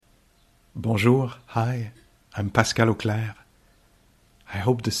Bonjour, hi, I'm Pascal Auclair. I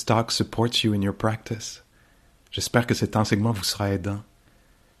hope this talk supports you in your practice. J'espère que cet enseignement vous sera aidant.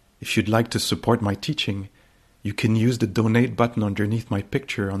 If you'd like to support my teaching, you can use the donate button underneath my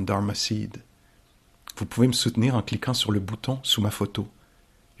picture on Dharma Seed. Vous pouvez me soutenir en cliquant sur le bouton sous ma photo.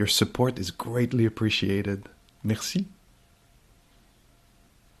 Your support is greatly appreciated. Merci.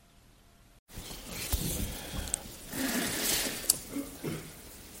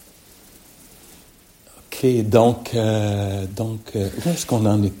 OK, donc, où est-ce qu'on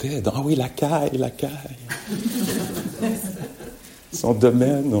en était? Ah oui, la caille. Son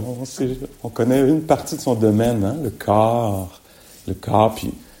domaine, on connaît une partie de son domaine, hein, le corps,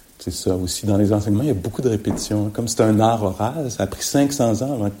 puis c'est ça aussi, dans les enseignements, il y a beaucoup de répétitions. Comme c'est un art oral, ça a pris 500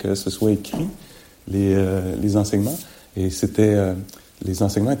 ans avant que ce soit écrit, les enseignements, et les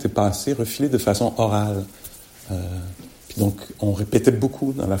enseignements étaient passés, refilés de façon orale. Puis donc, on répétait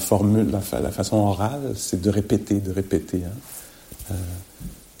beaucoup dans la formule, la façon orale, c'est de répéter. Hein.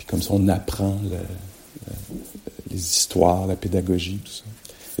 Puis comme ça, on apprend les histoires, la pédagogie, tout ça.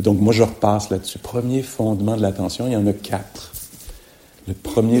 Et donc, moi, je repasse là-dessus. Premier fondement de l'attention, il y en a 4. Le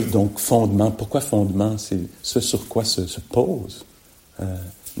premier, donc, fondement. Pourquoi fondement? C'est ce sur quoi se pose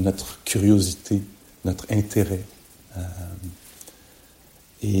notre curiosité, notre intérêt.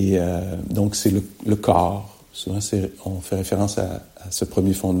 Donc, c'est le corps. Souvent, on fait référence à ce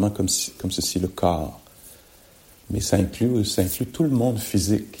premier fondement comme ceci, le corps. Mais ça inclut tout le monde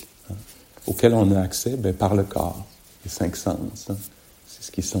physique, hein, auquel on a accès par le corps, les 5 sens. Hein. C'est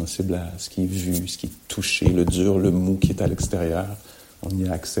ce qui est sensible à ce qui est vu, ce qui est touché, le dur, le mou qui est à l'extérieur. On y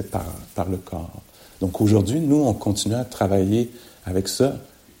a accès par le corps. Donc aujourd'hui, nous, on continue à travailler avec ça,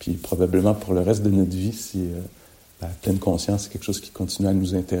 puis probablement pour le reste de notre vie, si la pleine conscience est quelque chose qui continue à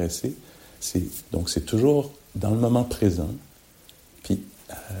nous intéresser. Donc c'est toujours dans le moment présent, puis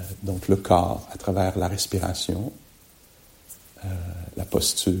donc le corps à travers la respiration, la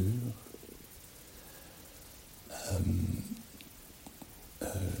posture,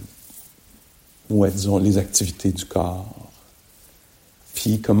 disons les activités du corps.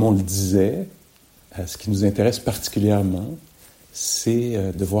 Puis comme on le disait, ce qui nous intéresse particulièrement,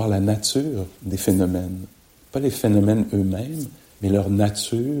 c'est de voir la nature des phénomènes. Pas les phénomènes eux-mêmes, mais leur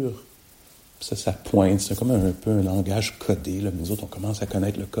nature. Ça pointe, c'est comme un peu un langage codé. Là. Nous autres, on commence à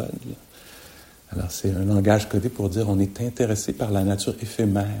connaître le code. Là. Alors, c'est un langage codé pour dire on est intéressé par la nature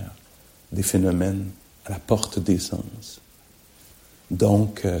éphémère des phénomènes à la porte des sens.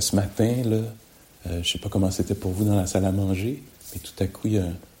 Donc, ce matin, là, je ne sais pas comment c'était pour vous dans la salle à manger, mais tout à coup, il y a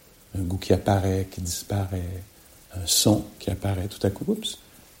un goût qui apparaît, qui disparaît, un son qui apparaît. Tout à coup, oups,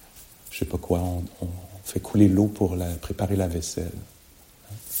 je ne sais pas quoi, on fait couler l'eau pour préparer la vaisselle.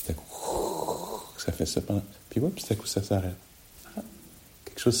 Tout à coup, ça fait ça pendant... Puis tout à coup, ça s'arrête.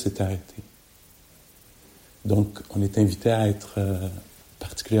 Quelque chose s'est arrêté. Donc, on est invité à être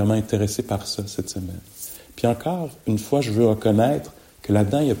particulièrement intéressé par ça cette semaine. Puis encore, une fois, je veux reconnaître que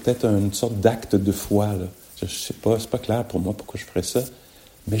là-dedans, il y a peut-être une sorte d'acte de foi. Là. Je sais pas, c'est pas clair pour moi pourquoi je ferais ça,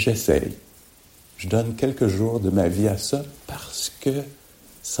 mais j'essaye. Je donne quelques jours de ma vie à ça parce que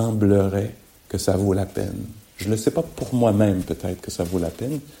semblerait que ça vaut la peine. Je ne le sais pas pour moi-même, peut-être que ça vaut la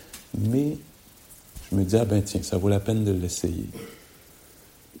peine, mais je me dis, tiens, ça vaut la peine de l'essayer.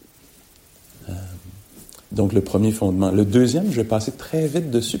 Donc, le premier fondement. Le deuxième, je vais passer très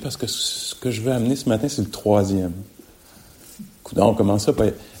vite dessus parce que ce que je veux amener ce matin, c'est le troisième. Donc, comment ça?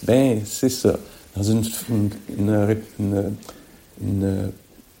 C'est ça. Dans une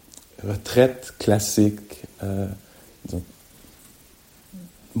retraite classique, disons,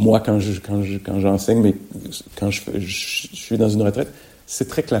 moi, quand j'enseigne, mais quand je suis dans une retraite, c'est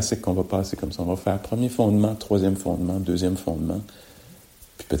très classique qu'on va passer comme ça. On va faire premier fondement, troisième fondement, deuxième fondement.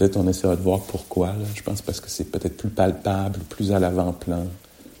 Puis peut-être on essaiera de voir pourquoi. Là. Je pense parce que c'est peut-être plus palpable, plus à l'avant-plan.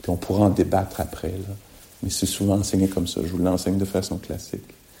 Puis on pourra en débattre après. Là. Mais c'est souvent enseigné comme ça. Je vous l'enseigne de façon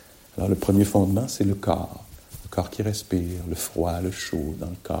classique. Alors le premier fondement, c'est le corps. Le corps qui respire, le froid, le chaud dans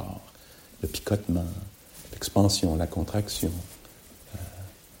le corps, le picotement, l'expansion, la contraction,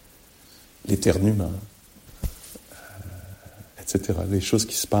 l'éternuement. Etc. Les choses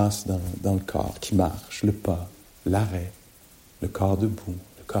qui se passent dans le corps, qui marchent, le pas, l'arrêt, le corps debout,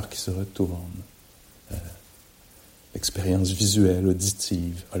 le corps qui se retourne, l'expérience visuelle,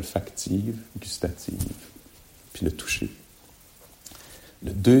 auditive, olfactive, gustative, puis le toucher.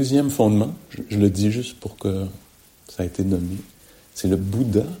 Le deuxième fondement, je le dis juste pour que ça a été nommé, c'est le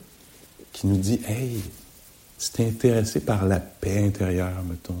Bouddha qui nous dit « Hey, si t'es intéressé par la paix intérieure,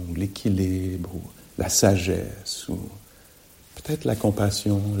 mettons, ou l'équilibre, ou la sagesse, ou peut-être la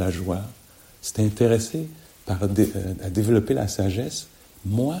compassion, la joie, si t'es intéressé à développer la sagesse,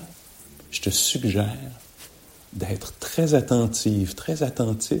 moi, je te suggère d'être très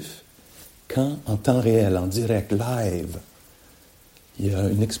attentif quand, en temps réel, en direct, live, il y a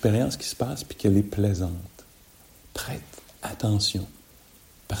une expérience qui se passe puis qu'elle est plaisante. Prête attention.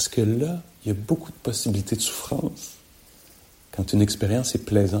 Parce que là, il y a beaucoup de possibilités de souffrance. Quand une expérience est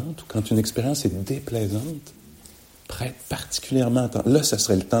plaisante ou quand une expérience est déplaisante, prête particulièrement attention. Là, ça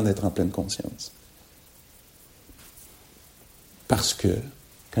serait le temps d'être en pleine conscience. Parce que,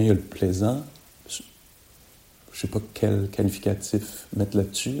 quand il y a le plaisant, je ne sais pas quel qualificatif mettre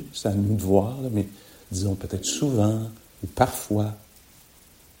là-dessus, c'est à nous de voir, là, mais disons peut-être souvent ou parfois,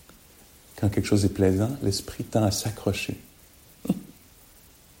 quand quelque chose est plaisant, l'esprit tend à s'accrocher.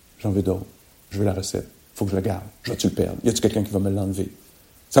 J'en veux d'autres. Je veux la recette. Il faut que je la garde. Je vais-tu le perdre? Y a-t-il quelqu'un qui va me l'enlever?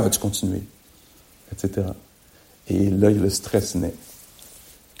 Ça va-tu continuer? Etc. Et là, le stress naît.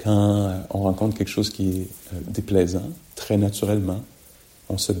 Quand on rencontre quelque chose qui est déplaisant, très naturellement,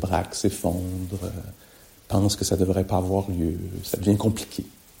 on se braque, s'effondre, pense que ça ne devrait pas avoir lieu. Ça devient compliqué,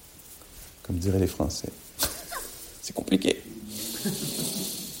 comme diraient les Français. C'est compliqué.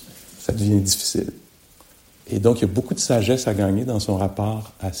 Ça devient difficile. Et donc, il y a beaucoup de sagesse à gagner dans son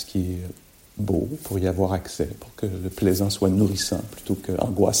rapport à ce qui est beau, pour y avoir accès, pour que le plaisant soit nourrissant plutôt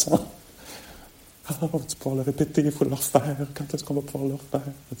qu'angoissant. Ah, on va pouvoir le répéter, il faut le refaire, quand est-ce qu'on va pouvoir le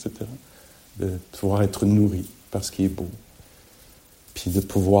refaire, etc. De pouvoir être nourri par ce qui est beau. Puis de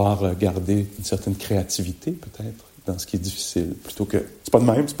pouvoir garder une certaine créativité, peut-être, dans ce qui est difficile, plutôt que c'est pas de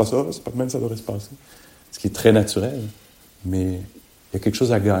même, c'est pas de même, ça devrait se passer. Ce qui est très naturel, mais il y a quelque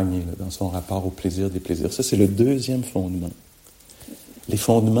chose à gagner là, dans son rapport au plaisir des plaisirs. Ça, c'est le deuxième fondement. Les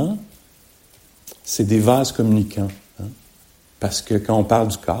fondements, c'est des vases communicants. Hein? Parce que quand on parle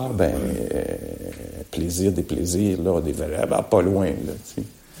du corps, plaisir, des plaisirs, là, pas loin. Là, tu sais.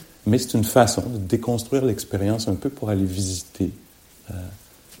 Mais c'est une façon de déconstruire l'expérience un peu pour aller visiter,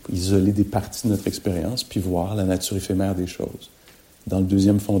 isoler des parties de notre expérience, puis voir la nature éphémère des choses. Dans le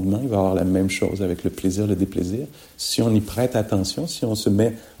deuxième fondement, il va y avoir la même chose avec le plaisir, le déplaisir. Si on y prête attention, si on se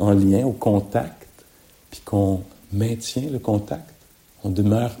met en lien au contact, puis qu'on maintient le contact, on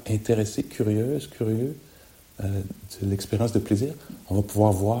demeure intéressé, curieux de l'expérience de plaisir, on va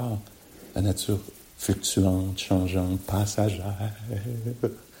pouvoir voir la nature fluctuante, changeante, passagère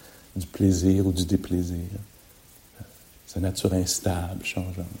du plaisir ou du déplaisir. Sa nature instable,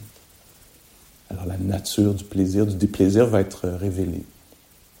 changeante. Alors la nature du plaisir, du déplaisir va être révélée.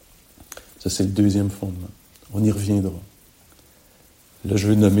 Ça, c'est le deuxième fondement. On y reviendra. Là, je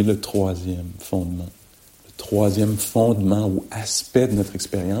veux nommer le troisième fondement. Le troisième fondement ou aspect de notre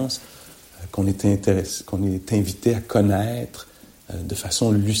expérience qu'on est invité à connaître de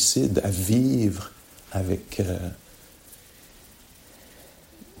façon lucide, à vivre avec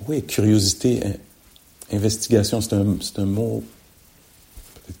curiosité, investigation. C'est un mot,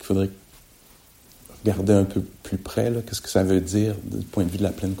 peut-être qu'il faudrait regarder un peu plus près, là, qu'est-ce que ça veut dire du point de vue de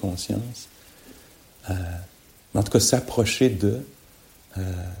la pleine conscience. Mais en tout cas, s'approcher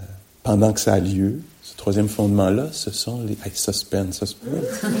pendant que ça a lieu, ce troisième fondement-là, ce sont les... Hey, suspense.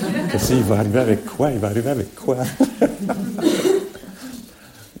 Il va arriver avec quoi?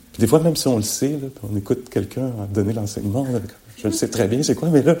 Puis des fois, même si on le sait, là, on écoute quelqu'un donner l'enseignement, là, je le sais très bien, c'est quoi,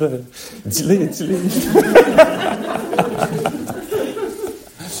 mais là, dis-le.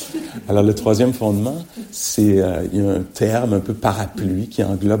 Alors, le troisième fondement, c'est il y a un terme un peu parapluie qui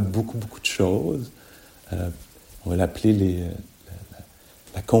englobe beaucoup de choses. On va l'appeler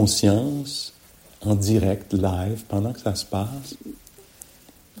la conscience en direct, live, pendant que ça se passe.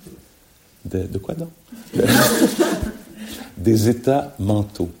 De quoi donc? Des états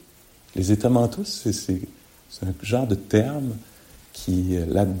mentaux. Les états mentaux, c'est un genre de terme qui,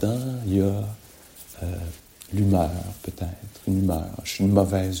 là-dedans, il y a l'humeur, peut-être. Une humeur. Je suis une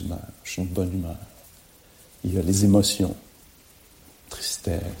mauvaise humeur. Je suis une bonne humeur. Il y a les émotions.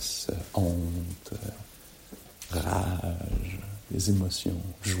 Tristesse, honte, rage, les émotions,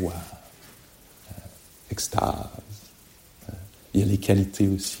 joie, extase. Il y a les qualités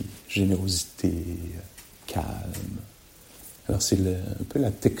aussi. Générosité, calme. Alors, c'est un peu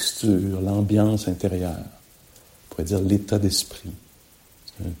la texture, l'ambiance intérieure. On pourrait dire l'état d'esprit.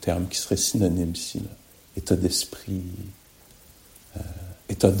 C'est un terme qui serait synonyme ici, là. État d'esprit,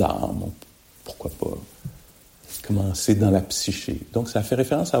 état d'âme, pourquoi pas. Commencer dans la psyché. Donc, ça fait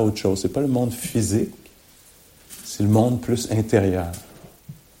référence à autre chose. C'est pas le monde physique, c'est le monde plus intérieur.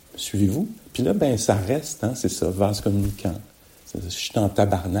 Suivez-vous? Puis là, ça reste, hein, c'est ça, vase communicant. Je suis en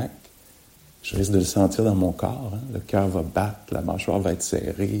tabarnak, je risque de le sentir dans mon corps. Hein? Le cœur va battre, la mâchoire va être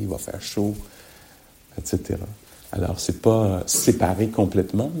serrée, il va faire chaud, etc. Alors, c'est pas séparé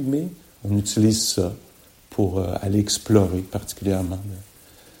complètement, mais on utilise ça pour aller explorer particulièrement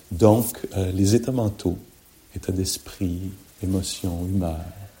Donc, les états mentaux, état d'esprit, émotion, humeur.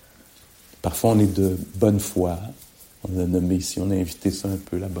 Parfois, on est de bonne foi. On a nommé ici, on a invité ça un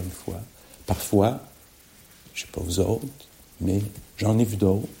peu, la bonne foi. Parfois, je ne sais pas vous autres, mais j'en ai vu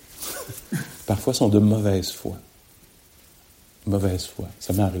d'autres. Parfois, sont de mauvaise foi. Mauvaise foi,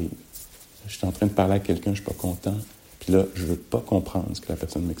 ça m'arrive. Je suis en train de parler à quelqu'un, je ne suis pas content, puis là, je ne veux pas comprendre ce que la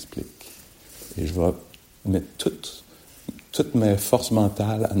personne m'explique. Et je vais mettre toute ma force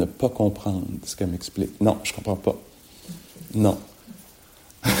mentale à ne pas comprendre ce qu'elle m'explique. Non, je ne comprends pas. Non.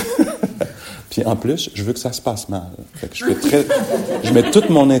 Puis en plus, je veux que ça se passe mal. Fait que je mets toute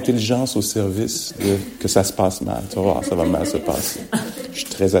mon intelligence au service de que ça se passe mal. Tu vas voir, ça va mal se passer. Je suis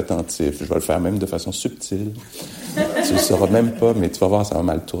très attentif. Je vais le faire même de façon subtile. Tu ne le sauras même pas, mais tu vas voir, ça va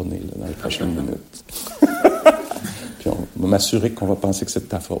mal tourner là, dans les prochaines minutes. Puis on va m'assurer qu'on va penser que c'est de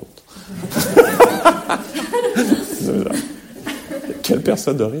ta faute. Quelle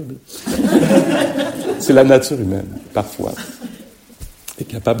personne horrible. C'est la nature humaine, parfois. Est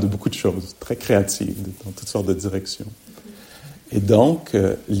capable de beaucoup de choses, très créative, dans toutes sortes de directions. Et donc,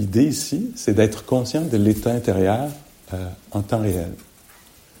 l'idée ici, c'est d'être conscient de l'état intérieur en temps réel.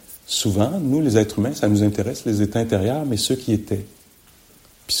 Souvent, nous, les êtres humains, ça nous intéresse, les états intérieurs, mais ceux qui étaient,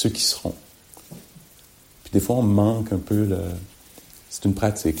 puis ceux qui seront. Puis des fois, on manque un peu, c'est une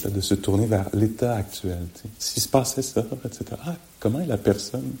pratique, là, de se tourner vers l'état actuel. Tu sais. S'il se passait ça, etc. Ah, comment est la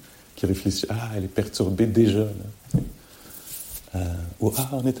personne qui réfléchit? Ah, elle est perturbée déjà, là. Tu sais. Ou « Ah,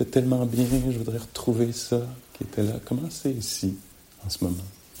 on était tellement bien, je voudrais retrouver ça qui était là. » Comment c'est ici, en ce moment?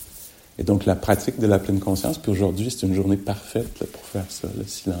 Et donc, la pratique de la pleine conscience, puis aujourd'hui, c'est une journée parfaite là, pour faire ça, le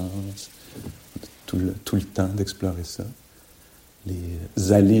silence, tout le temps d'explorer ça.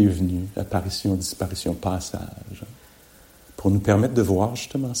 Les allées et venues, apparition, disparition, passage, pour nous permettre de voir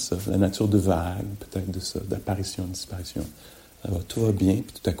justement ça, la nature de vague, peut-être de ça, d'apparition, disparition. Tout va bien,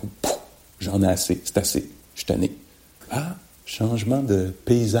 puis tout à coup, pouf, j'en ai assez, c'est assez, je suis tanné. Ah! Changement de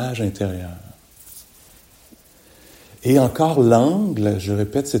paysage intérieur. Et encore l'angle, je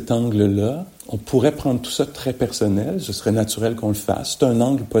répète cet angle-là, on pourrait prendre tout ça très personnel, ce serait naturel qu'on le fasse. C'est un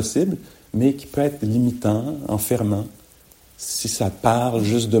angle possible, mais qui peut être limitant, enfermant. Si ça parle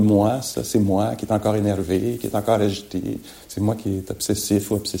juste de moi, ça c'est moi qui est encore énervé, qui est encore agité, c'est moi qui est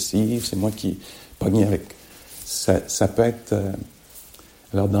obsessif ou obsessive, c'est moi qui pogne avec. Ça peut être...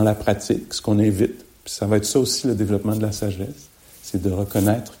 alors dans la pratique, ce qu'on invite, puis ça va être ça aussi, le développement de la sagesse, c'est de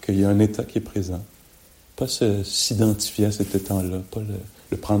reconnaître qu'il y a un état qui est présent. Pas s'identifier à cet état-là, pas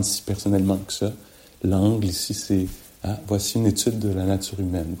le prendre si personnellement que ça. L'angle ici, c'est voici une étude de la nature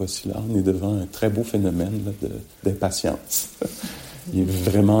humaine. Voici là, on est devant un très beau phénomène là, d'impatience. Il est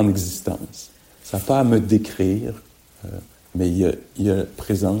vraiment en existence. Ça n'a pas à me décrire, mais il y a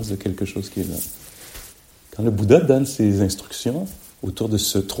présence de quelque chose qui est là. Quand le Bouddha donne ses instructions autour de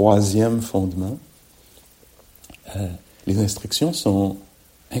ce troisième fondement, les instructions sont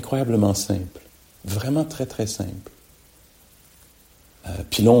incroyablement simples, vraiment très, très simples.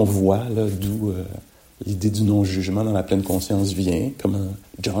 Puis là, on voit là, d'où l'idée du non-jugement dans la pleine conscience vient, comment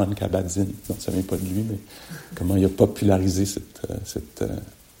John Kabat-Zinn, non, ça ne vient pas de lui, mais comment il a popularisé cette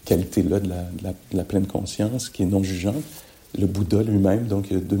qualité-là de la pleine conscience qui est non-jugeante. Le Bouddha lui-même, donc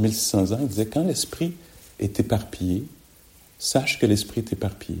il y a 2600 ans, il disait « Quand l'esprit est éparpillé, sache que l'esprit est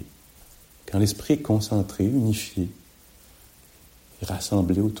éparpillé. Quand l'esprit est concentré, unifié,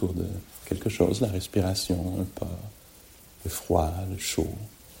 rassemblé autour de quelque chose, la respiration, un pas, le froid, le chaud.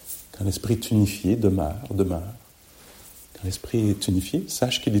 Quand l'esprit est unifié, demeure. Quand l'esprit est unifié,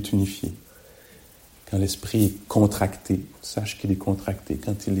 sache qu'il est unifié. Quand l'esprit est contracté, sache qu'il est contracté.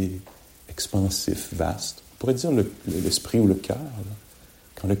 Quand il est expansif, vaste, on pourrait dire l'esprit ou le cœur. Là.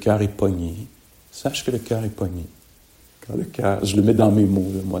 Quand le cœur est pogné, sache que le cœur est pogné. Quand le cœur, je le mets dans mes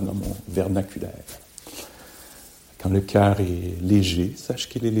mots, là, moi, dans mon vernaculaire. Quand le cœur est léger, sache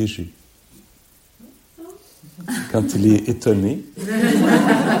qu'il est léger. Quand il est étonné,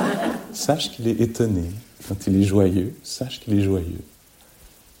 sache qu'il est étonné. Quand il est joyeux, sache qu'il est joyeux.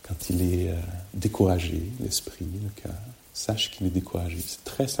 Quand il est découragé, l'esprit, le cœur, sache qu'il est découragé. C'est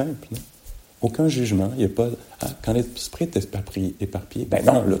très simple, non? Aucun jugement. Il n'y a pas... quand l'esprit est éparpillé, ben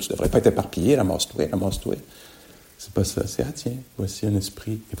non, là, tu ne devrais pas être éparpillé, ramasse-toi. C'est pas ça. C'est, tiens, voici un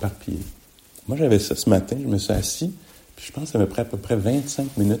esprit éparpillé. Moi, j'avais ça ce matin, je me suis assis, puis je pense que ça m'a pris à peu près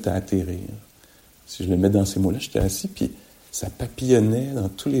 25 minutes à atterrir. Si je le mets dans ces mots-là, j'étais assis, puis ça papillonnait dans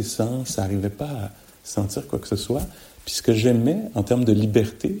tous les sens, ça n'arrivait pas à sentir quoi que ce soit. Puis ce que j'aimais, en termes de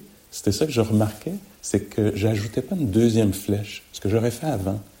liberté, c'était ça que je remarquais, c'est que j'ajoutais pas une deuxième flèche, ce que j'aurais fait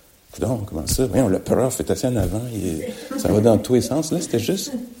avant. Donc, comment ça? Voyons, le prof est assis en avant, ça va dans tous les sens. Là, c'était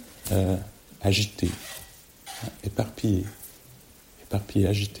juste agité, éparpillé. éparpillé,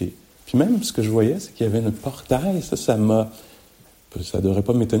 agité. Puis même, ce que je voyais, c'est qu'il y avait un portail. Ça devrait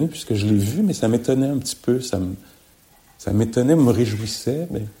pas m'étonner puisque je l'ai vu, mais ça m'étonnait un petit peu. Ça m'étonnait, me réjouissait.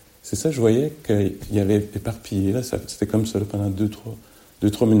 Mais c'est ça, je voyais qu'il y avait éparpillé. Là, c'était comme ça là, pendant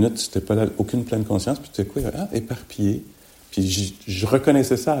 2-3 minutes. C'était pas là, aucune pleine conscience. Puis tout à coup, il y avait éparpillé. Puis je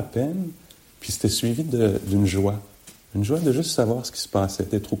reconnaissais ça à peine. Puis c'était suivi d'une joie. Une joie de juste savoir ce qui se passait,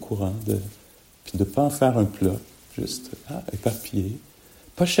 d'être au courant, puis de ne pas en faire un plat. Juste, éparpillé.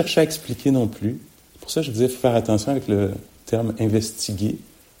 Pas chercher à expliquer non plus. C'est pour ça que je disais, il faut faire attention avec le terme « investiguer ».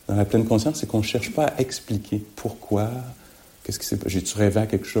 Dans la pleine conscience, c'est qu'on ne cherche pas à expliquer pourquoi, qu'est-ce qui s'est passé. J'ai-tu rêvé à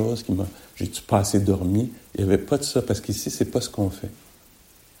quelque chose? J'ai-tu pas assez dormi? Il n'y avait pas de ça, parce qu'ici, c'est pas ce qu'on fait.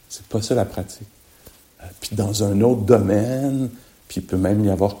 C'est pas ça la pratique. Puis dans un autre domaine, puis il peut même y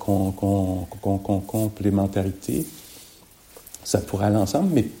avoir complémentarité, ça pourrait aller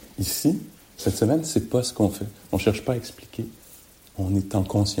ensemble, mais ici, cette semaine, c'est pas ce qu'on fait. On ne cherche pas à expliquer. On est en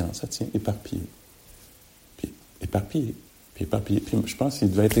conscience, ça tient, éparpillé. Puis éparpillé. Puis je pense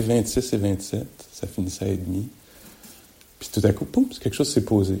qu'il devait être les 26 et 27, ça finissait à 1h30. Puis tout à coup, poum, quelque chose s'est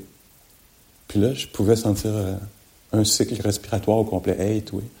posé. Puis là, je pouvais sentir un cycle respiratoire au complet. Hey,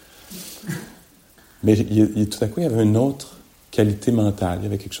 toi. Mais tout à coup, il y avait une autre qualité mentale. Il y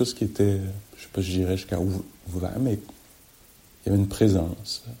avait quelque chose qui était, je sais pas, je dirais jusqu'à ouvert, mais il y avait une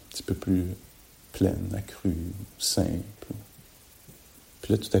présence un petit peu plus pleine, accrue, simple.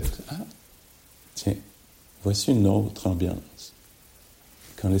 Puis là, tout à coup, tiens, voici une autre ambiance.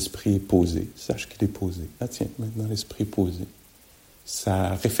 Quand l'esprit est posé, sache qu'il est posé. Tiens, maintenant l'esprit est posé.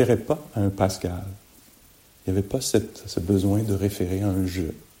 Ça ne référait pas à un Pascal. Il n'y avait pas ce besoin de référer à un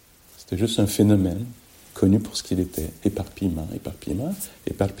jeu. C'était juste un phénomène connu pour ce qu'il était. Éparpillement, éparpillement,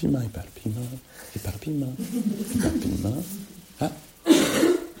 éparpillement, éparpillement, éparpillement, éparpillement.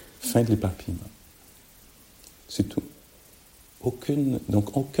 Fin de l'éparpillement. C'est tout.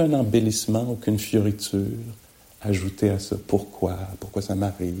 Donc, aucun embellissement, aucune fioriture ajoutée à ça. Pourquoi ça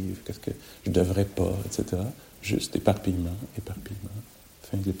m'arrive? Qu'est-ce que je ne devrais pas, etc. Juste éparpillement, éparpillement,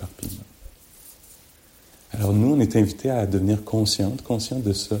 fin de l'éparpillement. Alors, nous, on est invités à devenir conscients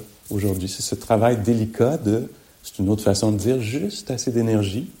de ça aujourd'hui. C'est ce travail délicat c'est une autre façon de dire, juste assez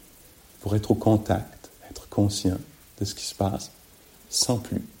d'énergie pour être au contact, être conscient de ce qui se passe, sans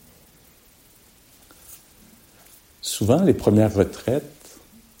plus. Souvent, les premières retraites,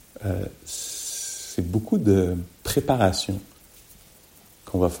 c'est beaucoup de préparation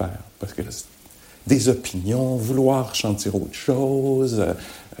qu'on va faire. Parce que des opinions, vouloir chanter autre chose,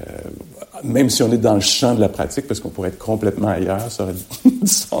 même si on est dans le champ de la pratique, parce qu'on pourrait être complètement ailleurs, ça aurait du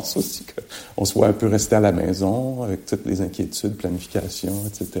sens aussi qu'on soit un peu resté à la maison avec toutes les inquiétudes, planification,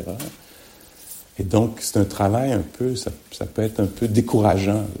 etc. Et donc, c'est un travail un peu, ça peut être un peu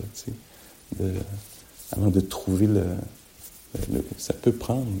décourageant, là, tu sais, avant de trouver ça peut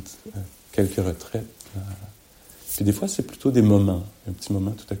prendre quelques retraites. Puis des fois, c'est plutôt des moments. Un petit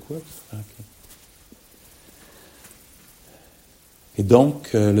moment tout à coup. Okay. Et donc,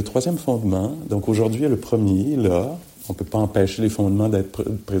 le troisième fondement, donc aujourd'hui, le premier, là, on ne peut pas empêcher les fondements d'être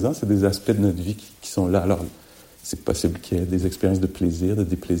présents, c'est des aspects de notre vie qui sont là. Alors, c'est possible qu'il y ait des expériences de plaisir, de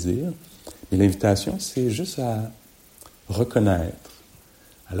déplaisir, mais l'invitation, c'est juste à reconnaître.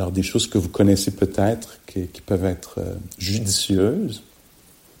 Alors, des choses que vous connaissez peut-être, qui peuvent être judicieuses,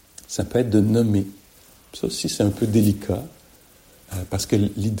 ça peut être de nommer. Ça aussi, c'est un peu délicat, parce que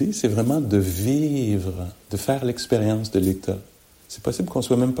l'idée, c'est vraiment de vivre, de faire l'expérience de l'état. C'est possible qu'on ne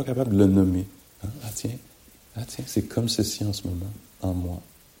soit même pas capable de le nommer. Hein? Tiens, c'est comme ceci en ce moment, en moi.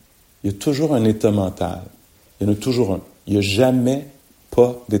 Il y a toujours un état mental. Il y en a toujours un. Il n'y a jamais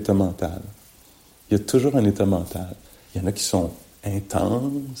pas d'état mental. Il y a toujours un état mental. Il y en a qui sont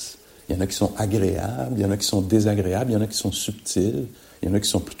intenses, il y en a qui sont agréables, il y en a qui sont désagréables, il y en a qui sont subtils, il y en a qui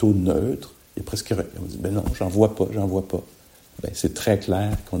sont plutôt neutres. Il y a presque... On dit, non, j'en vois pas. C'est très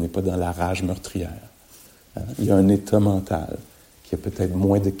clair qu'on n'est pas dans la rage meurtrière. Hein? Il y a un état mental qui a peut-être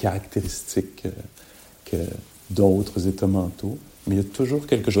moins de caractéristiques que d'autres états mentaux, mais il y a toujours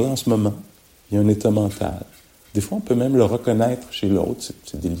quelque chose en ce moment. Il y a un état mental. Des fois, on peut même le reconnaître chez l'autre.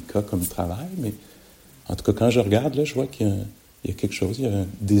 C'est délicat comme travail, mais en tout cas, quand je regarde, là, je vois qu'il y a quelque chose, il y a un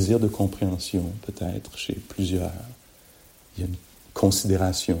désir de compréhension, peut-être, chez plusieurs. Il y a une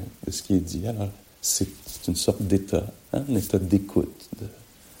considération de ce qui est dit. Alors, c'est une sorte d'état, hein, un état d'écoute,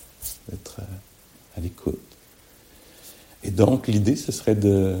 d'être à l'écoute. Et donc, l'idée, ce serait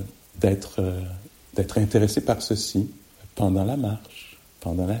d'être intéressé par ceci pendant la marche,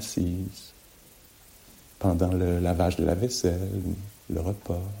 pendant l'assise, pendant le lavage de la vaisselle, le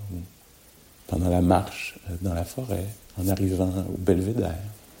repas, pendant la marche dans la forêt, en arrivant au belvédère,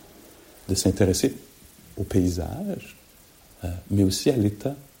 de s'intéresser au paysage, mais aussi à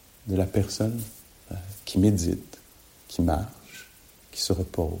l'état de la personne qui médite, qui marche, qui se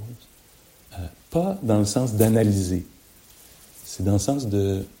repose. Pas dans le sens d'analyser, c'est dans le sens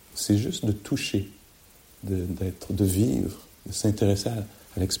c'est juste de toucher, de vivre, de s'intéresser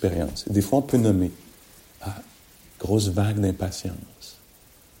à l'expérience. Et des fois, on peut nommer grosse vague d'impatience,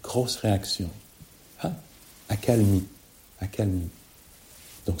 grosse réaction, accalmie.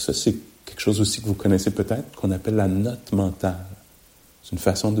 Donc ça, c'est quelque chose aussi que vous connaissez peut-être, qu'on appelle la note mentale. C'est une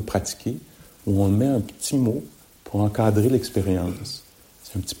façon de pratiquer où on met un petit mot pour encadrer l'expérience.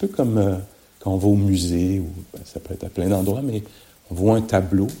 C'est un petit peu comme quand on va au musée, ou ça peut être à plein d'endroits, mais on voit un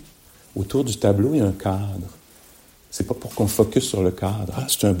tableau. Autour du tableau, il y a un cadre. C'est pas pour qu'on focus sur le cadre.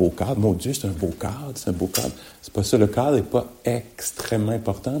 C'est un beau cadre. Mon Dieu, c'est un beau cadre. C'est pas ça. Le cadre n'est pas extrêmement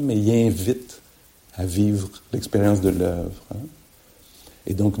important, mais il invite à vivre l'expérience de l'œuvre.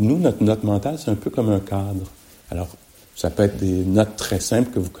 Et donc, nous, notre note mentale, c'est un peu comme un cadre. Alors, ça peut être des notes très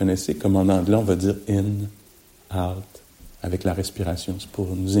simples que vous connaissez, comme en anglais, on va dire in, out, avec la respiration. C'est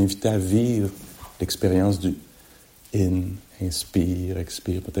pour nous inviter à vivre l'expérience du in, inspire,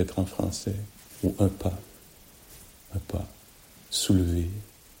 expire, peut-être en français, ou un pas, soulever,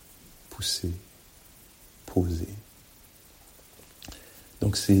 pousser, poser.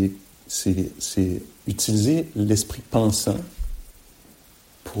 Donc, c'est utiliser l'esprit pensant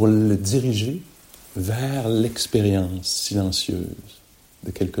pour le diriger vers l'expérience silencieuse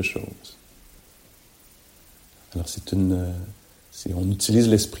de quelque chose. Alors, on utilise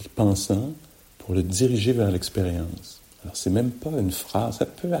l'esprit pensant pour le diriger vers l'expérience. Alors, c'est même pas une phrase, ça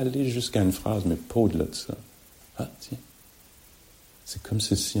peut aller jusqu'à une phrase, mais pas au-delà de ça. Tiens, c'est comme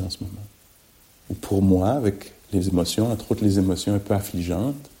ceci en ce moment. Ou pour moi, avec les émotions, entre autres les émotions un peu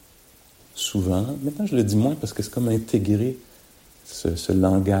affligeantes, souvent, maintenant je le dis moins parce que c'est comme intégrer ce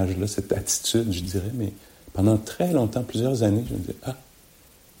langage-là, cette attitude, je dirais, mais pendant très longtemps, plusieurs années, je me disais,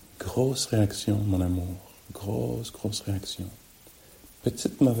 grosse réaction, mon amour, grosse réaction.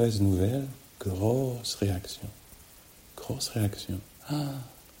 Petite mauvaise nouvelle, grosse réaction.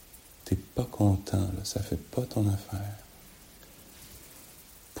 T'es pas content, là, ça fait pas ton affaire.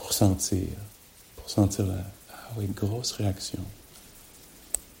 Pour sentir grosse réaction.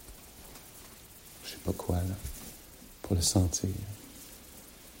 Je sais pas quoi, là, pour le sentir.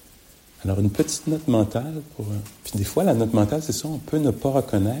 Alors, une petite note mentale Puis des fois, la note mentale, c'est ça, on peut ne pas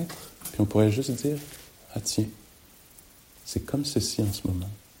reconnaître, puis on pourrait juste dire, tiens, c'est comme ceci en ce moment.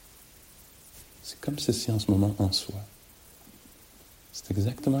 C'est comme ceci en ce moment en soi. C'est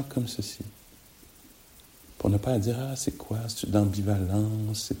exactement comme ceci. Pour ne pas dire, c'est quoi? C'est-tu de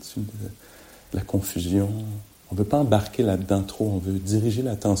l'ambivalence? C'est-tu de la confusion? On ne veut pas embarquer là-dedans trop. On veut diriger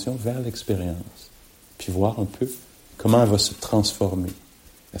l'attention vers l'expérience. Puis voir un peu comment elle va se transformer.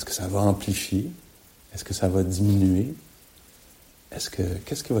 Est-ce que ça va amplifier? Est-ce que ça va diminuer?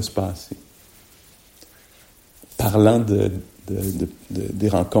 Qu'est-ce qui va se passer? Parlant des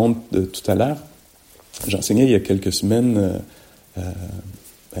rencontres de tout à l'heure, j'enseignais il y a quelques semaines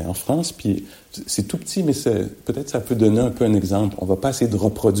en France, puis c'est tout petit, mais peut-être ça peut donner un peu un exemple. On ne va pas essayer de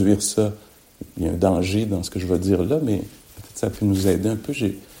reproduire ça. Il y a un danger dans ce que je vais dire là, mais peut-être ça peut nous aider un peu.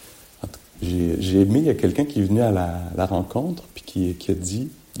 J'ai aimé, il y a quelqu'un qui est venu à la rencontre, puis qui a dit,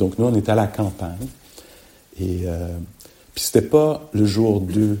 donc nous on était à la campagne, et puis c'était pas le jour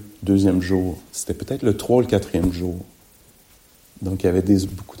 2, deuxième jour, c'était peut-être le 3 ou le 4e jour. Donc il y avait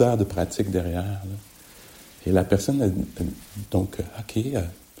beaucoup d'heures de pratique derrière, là. Et la personne,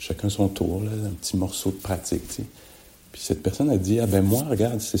 chacun son tour, là, un petit morceau de pratique, tu sais. Puis cette personne a dit, moi,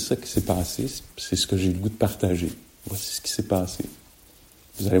 regarde, c'est ça qui s'est passé, c'est ce que j'ai le goût de partager. Voici ce qui s'est passé.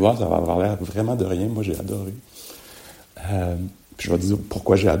 Vous allez voir, ça va avoir l'air vraiment de rien. Moi, j'ai adoré. Puis je vais dire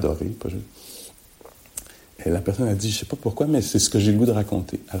pourquoi j'ai adoré. Et la personne a dit, je sais pas pourquoi, mais c'est ce que j'ai le goût de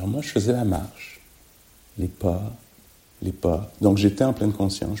raconter. Alors moi, je faisais la marche, les pas. Donc j'étais en pleine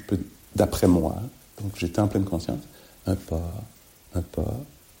conscience, d'après moi. Donc j'étais en pleine conscience. Un pas.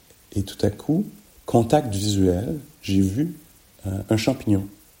 Et tout à coup, contact visuel, j'ai vu un champignon.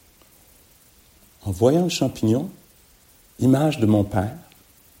 En voyant le champignon, image de mon père,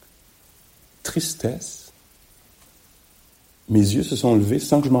 tristesse, mes yeux se sont levés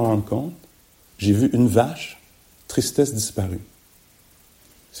sans que je m'en rende compte. J'ai vu une vache, tristesse disparue.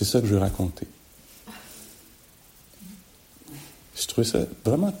 C'est ça que je vais raconter. Je trouvais ça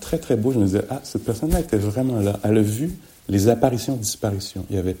vraiment très, très beau. Je me disais, cette personne-là était vraiment là. Elle a vu les apparitions-disparitions.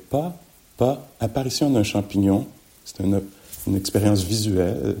 Il n'y avait pas apparition d'un champignon. C'était une expérience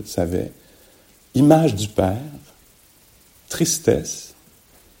visuelle, elle savait. Image du Père, tristesse,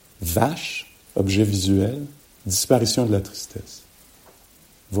 vache, objet visuel, disparition de la tristesse.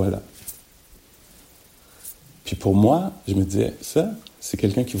 Voilà. Puis pour moi, je me disais, ça, c'est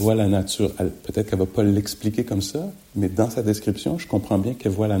quelqu'un qui voit la nature. Peut-être qu'elle ne va pas l'expliquer comme ça, mais dans sa description, je comprends bien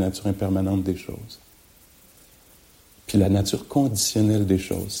qu'elle voit la nature impermanente des choses. Puis la nature conditionnelle des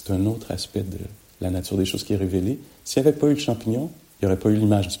choses, c'est un autre aspect de la nature des choses qui est révélée. S'il n'y avait pas eu le champignon, il n'y aurait pas eu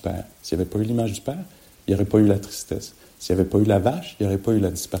l'image du Père. S'il n'y avait pas eu l'image du Père, il n'y aurait pas eu la tristesse. S'il n'y avait pas eu la vache, il n'y aurait pas eu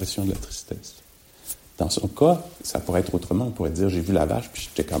la disparition de la tristesse. Dans son cas, ça pourrait être autrement. On pourrait dire, j'ai vu la vache, puis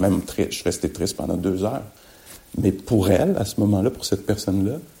j'étais quand même triste, je suis resté triste pendant 2 heures. Mais pour elle, à ce moment-là, pour cette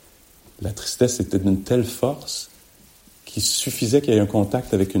personne-là, la tristesse était d'une telle force qu'il suffisait qu'il y ait un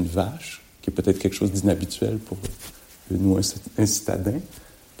contact avec une vache, qui est peut-être quelque chose d'inhabituel pour nous, un citadin,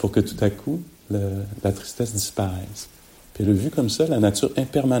 pour que tout à coup, la tristesse disparaisse. Puis elle a vu comme ça la nature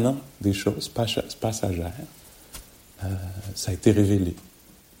impermanente des choses, passagères. Ça a été révélé.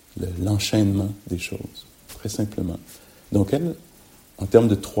 L'enchaînement des choses, très simplement. Donc elle, en termes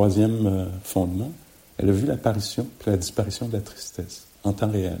de troisième fondement, elle a vu l'apparition puis la disparition de la tristesse en temps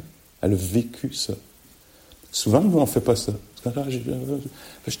réel. Elle a vécu ça. Souvent, nous, on ne fait pas ça. Parce que,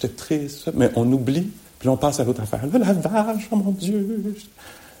 j'étais triste, mais on oublie, puis on passe à l'autre affaire. Là, la vache, oh mon Dieu!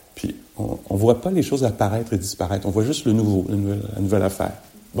 Puis on ne voit pas les choses apparaître et disparaître. On voit juste le nouveau, la nouvelle affaire.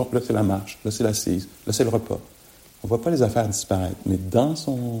 Bon, là, c'est la marche, là, c'est l'assise, là, c'est le repas. On ne voit pas les affaires disparaître. Mais dans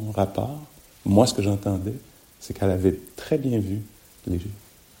son rapport, moi, ce que j'entendais, c'est qu'elle avait très bien vu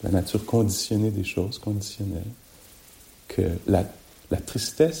la nature conditionnée des choses, conditionnelle, que la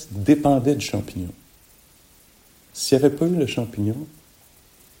tristesse dépendait du champignon. S'il n'y avait pas eu le champignon,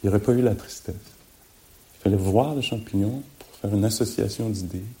 il n'y aurait pas eu la tristesse. Il fallait voir le champignon pour faire une association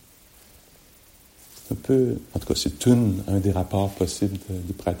d'idées. C'est un peu, en tout cas, c'est un des rapports possibles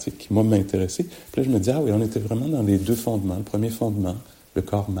de pratique qui, moi, m'a intéressé. Puis là, je me dis, ah oui, on était vraiment dans les 2 fondements. Le premier fondement, le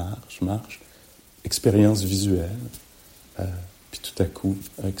corps marche, expérience visuelle, puis tout à coup,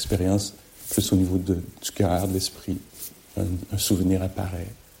 expérience plus au niveau du cœur, de l'esprit. Un souvenir apparaît.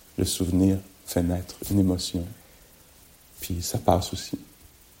 Le souvenir fait naître une émotion. Puis ça passe aussi.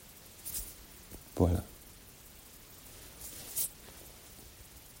 Voilà.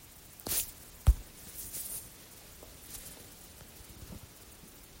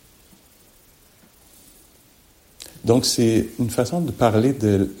 Donc, c'est une façon de parler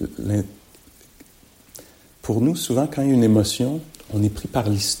de... Pour nous, souvent, quand il y a une émotion, on est pris par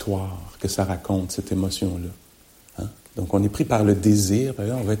l'histoire que ça raconte, cette émotion-là. Hein? Donc, on est pris par le désir. Par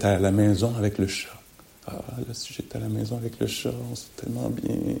exemple, on va être à la maison avec le chat. Ah, là, si j'étais à la maison avec le chat, c'est tellement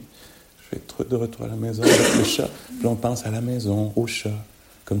bien. Je vais être de retour à la maison avec le chat. Puis on pense à la maison, au chat,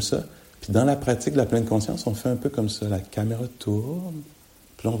 comme ça. Puis dans la pratique de la pleine conscience, on fait un peu comme ça. La caméra tourne,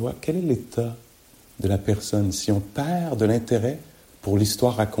 puis on voit quel est l'état de la personne. Si on perd de l'intérêt pour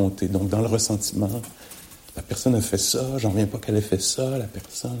l'histoire racontée, donc dans le ressentiment, la personne a fait ça, j'en reviens pas qu'elle ait fait ça, la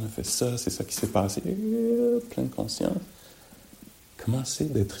personne a fait ça, c'est ça qui s'est passé, pleine conscience. Comment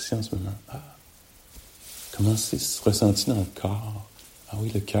c'est d'être ici en ce moment? Comment c'est ce ressenti dans le corps? Ah oui,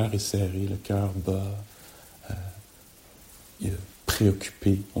 le cœur est serré, le cœur bat, il est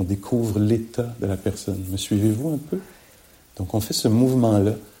préoccupé. On découvre l'état de la personne. Me suivez-vous un peu? Donc, on fait ce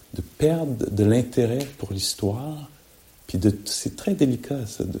mouvement-là de perdre de l'intérêt pour l'histoire, puis c'est très délicat,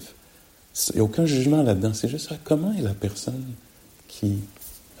 ça. Il n'y a aucun jugement là-dedans. C'est juste comment est la personne qui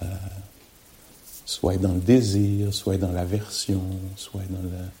soit dans le désir, soit dans l'aversion, soit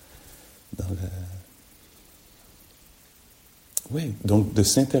dans le... Oui, donc de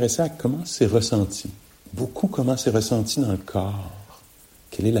s'intéresser à comment c'est ressenti. Beaucoup comment c'est ressenti dans le corps.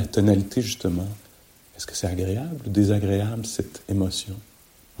 Quelle est la tonalité, justement? Est-ce que c'est agréable ou désagréable, cette émotion,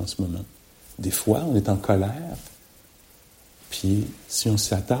 en ce moment? Des fois, on est en colère, puis si on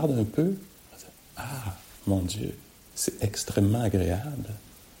s'y attarde un peu, on dit, ah, mon Dieu, c'est extrêmement agréable.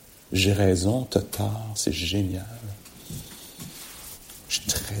 J'ai raison, t'as tort, c'est génial. Je suis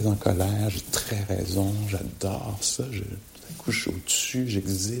très en colère, j'ai très raison, j'adore ça, tout à coup, je suis au-dessus,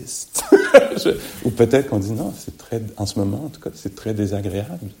 j'existe. Ou peut-être qu'on dit non, en ce moment, en tout cas, c'est très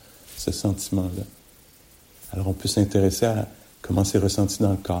désagréable, ce sentiment-là. Alors, on peut s'intéresser à comment c'est ressenti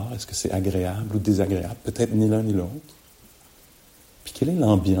dans le corps. Est-ce que c'est agréable ou désagréable? Peut-être ni l'un ni l'autre. Puis, quelle est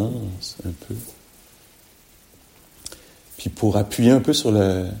l'ambiance, un peu? Puis, pour appuyer un peu sur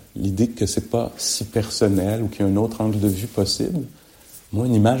l'idée que c'est pas si personnel ou qu'il y a un autre angle de vue possible, moi,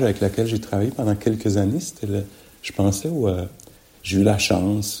 une image avec laquelle j'ai travaillé pendant quelques années, c'était je pensais j'ai eu la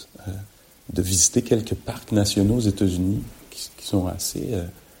chance de visiter quelques parcs nationaux aux États-Unis qui sont assez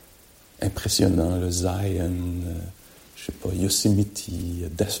impressionnants. Le Zion, je sais pas, Yosemite,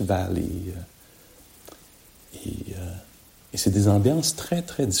 Death Valley. Et c'est des ambiances très,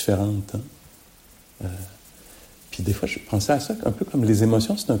 très différentes. Hein? Puis des fois, je pensais à ça un peu comme les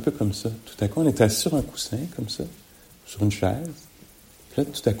émotions, c'est un peu comme ça. Tout à coup, on est assis sur un coussin, comme ça, sur une chaise. Puis là,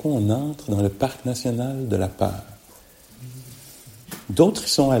 tout à coup, on entre dans le parc national de la peur. D'autres y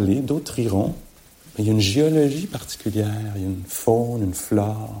sont allés, d'autres iront. Mais il y a une géologie particulière, il y a une faune, une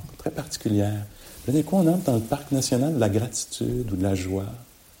flore très particulière. Là, d'un coup, on entre dans le parc national de la gratitude ou de la joie,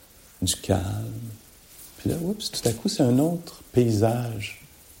 du calme. Puis là, oups, tout à coup, c'est un autre paysage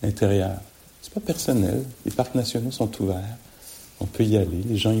intérieur. C'est pas personnel. Les parcs nationaux sont ouverts. On peut y aller.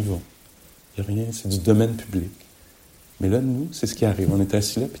 Les gens y vont. Il n'y a rien. C'est du domaine public. Mais là, nous, c'est ce qui arrive. On est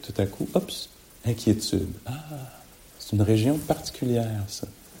assis là, puis tout à coup, oups, inquiétude. Ah, c'est une région particulière, ça.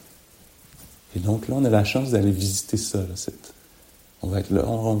 Et donc là, on a la chance d'aller visiter ça. Là, on va être là.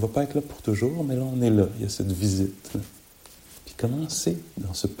 On ne va pas être là pour toujours, mais là, on est là. Il y a cette visite. Là. Puis comment c'est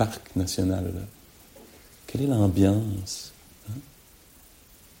dans ce parc national-là? Quelle est l'ambiance?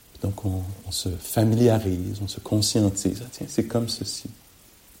 Donc, on se familiarise, on se conscientise. Ah, tiens, c'est comme ceci.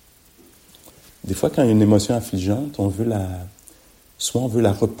 Des fois, quand il y a une émotion affligeante, soit on veut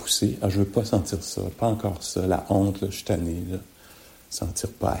la repousser. Ah, je ne veux pas sentir ça, pas encore ça. La honte, là, je suis tanné, là. Sentir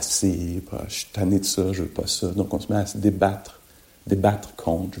pas assez, je suis tanné de ça, je ne veux pas ça. Donc, on se met à se débattre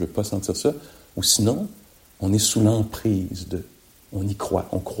contre, je ne veux pas sentir ça. Ou sinon, on est sous l'emprise on y croit,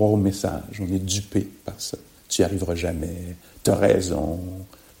 on croit au message, on est dupé par ça. Tu n'y arriveras jamais, tu as raison.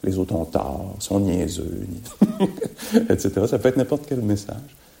 Les autres ont tort, sont niaiseux, etc. Ça peut être n'importe quel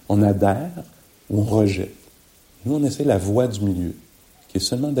message. On adhère ou on rejette. Nous, on essaie la voie du milieu, qui est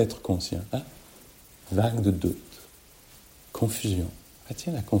seulement d'être conscient. Ah, vague de doute, confusion. Ah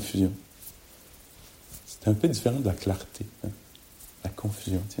tiens, la confusion. C'est un peu différent de la clarté. Hein? La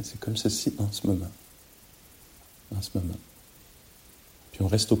confusion, tiens, c'est comme ceci en ce moment. En ce moment. Puis on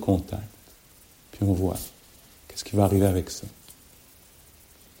reste au contact. Puis on voit. Qu'est-ce qui va arriver avec ça?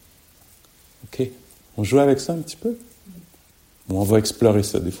 OK. On joue avec ça un petit peu? Bon, on va explorer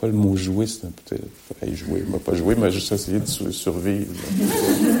ça. Des fois, le mot « jouer », c'est un peu... Hey, jouer, on va pas jouer, mais juste essayer de survivre.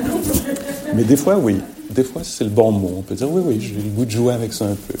 Mais des fois, oui. Des fois, c'est le bon mot. On peut dire « Oui, j'ai le goût de jouer avec ça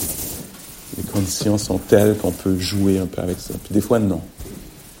un peu. » Les conditions sont telles qu'on peut jouer un peu avec ça. Puis des fois, non.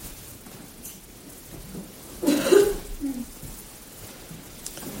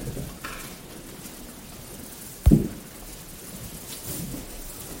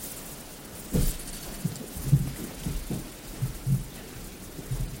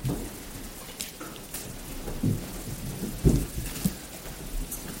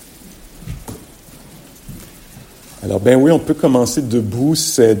 Alors, ben oui, on peut commencer debout,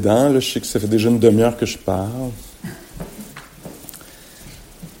 s'aidant. Là, je sais que ça fait déjà une demi-heure que je parle.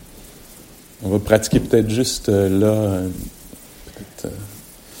 On va pratiquer peut-être juste là, peut-être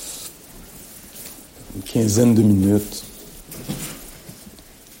une quinzaine de minutes.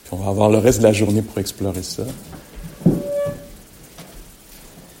 Puis on va avoir le reste de la journée pour explorer ça.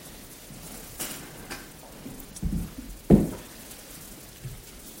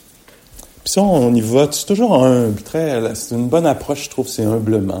 Puis ça, on y va, c'est toujours humble, c'est une bonne approche, je trouve, c'est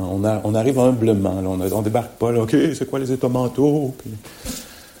humblement. On arrive humblement, là, on débarque pas, là, OK, c'est quoi les états mentaux?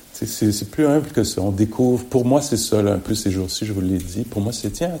 Puis, c'est plus humble que ça, on découvre, pour moi c'est ça, là, un peu ces jours-ci, je vous l'ai dit, pour moi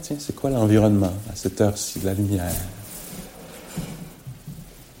c'est, tiens, c'est quoi l'environnement à cette heure-ci, la lumière,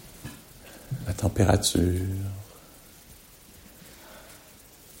 la température, le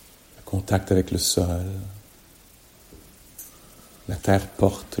contact avec le sol. La terre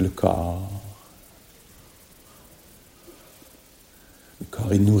porte le corps. Le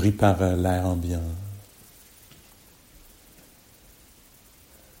corps est nourri par l'air ambiant.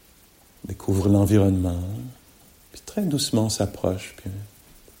 On découvre l'environnement. Puis très doucement, on s'approche. Puis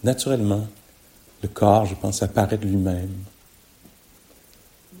naturellement, le corps, je pense, apparaît de lui-même.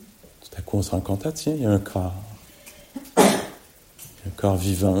 Tout à coup, on se rend compte, ah tiens, il y a un corps. Il y a un corps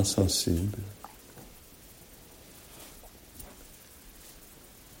vivant, sensible.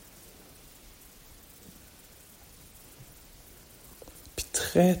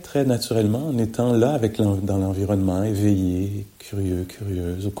 Très, très naturellement, en étant là dans l'environnement, éveillé, curieux,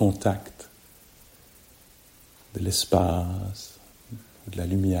 curieuse, au contact de l'espace, de la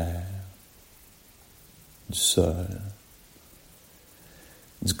lumière, du sol,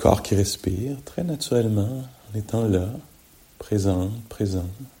 du corps qui respire, très naturellement, en étant là, présent.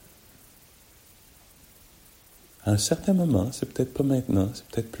 À un certain moment, c'est peut-être pas maintenant, c'est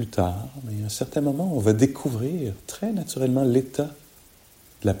peut-être plus tard, mais à un certain moment, on va découvrir très naturellement l'état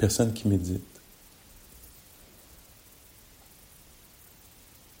de la personne qui médite.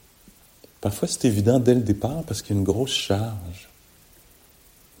 Parfois, c'est évident dès le départ parce qu'il y a une grosse charge,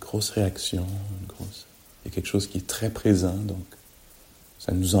 une grosse réaction, il y a quelque chose qui est très présent, donc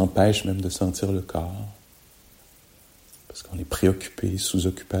ça nous empêche même de sentir le corps. parce qu'on est préoccupé, sous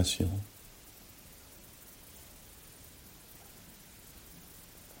occupation.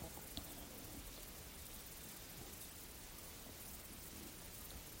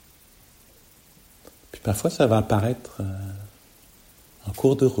 Puis parfois, ça va apparaître en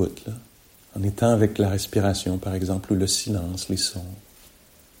cours de route, là, en étant avec la respiration, par exemple, ou le silence, les sons.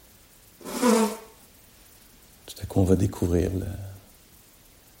 Tout à coup, on va découvrir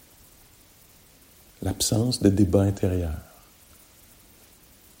l'absence de débat intérieur.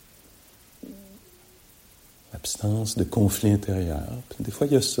 L'absence de conflit intérieur. Puis des fois,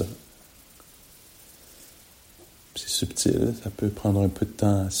 il y a ça. C'est subtil, ça peut prendre un peu de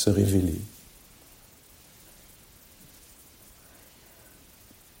temps à se révéler.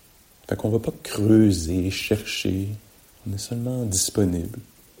 Fait qu'on ne va pas creuser, chercher, on est seulement disponible.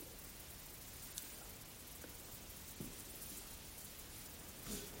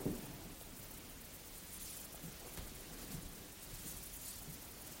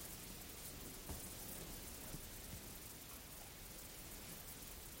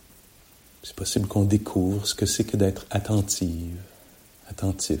 C'est possible qu'on découvre ce que c'est que d'être attentif.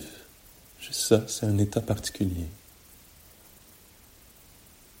 Juste ça, c'est un état particulier.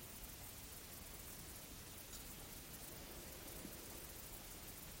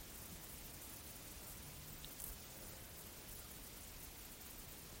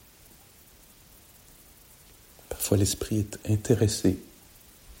 Parfois, l'esprit est intéressé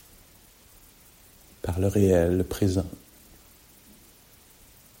par le réel, le présent.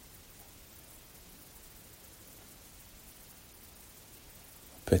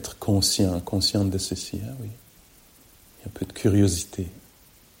 On peut être consciente de ceci, ah oui. Il y a un peu de curiosité.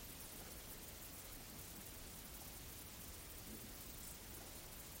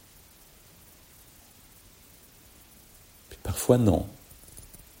 Puis parfois, non.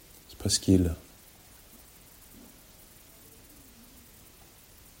 C'est pas ce qui est là.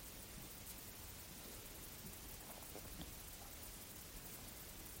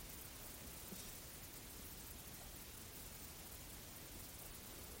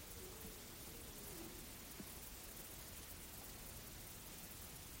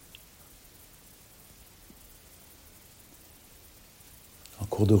 En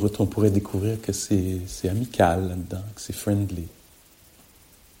cours de route, on pourrait découvrir que c'est amical là-dedans, que c'est friendly.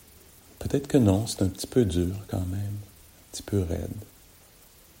 Peut-être que non, c'est un petit peu dur quand même, un petit peu raide,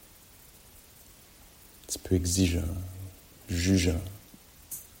 un petit peu exigeant, jugeant.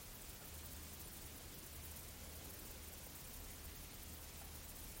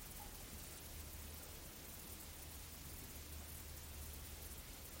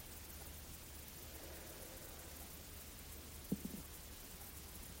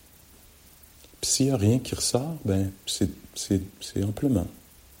 Puis s'il n'y a rien qui ressort, ben c'est amplement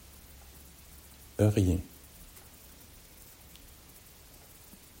rien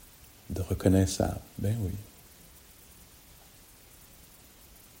de reconnaissable. Ben oui.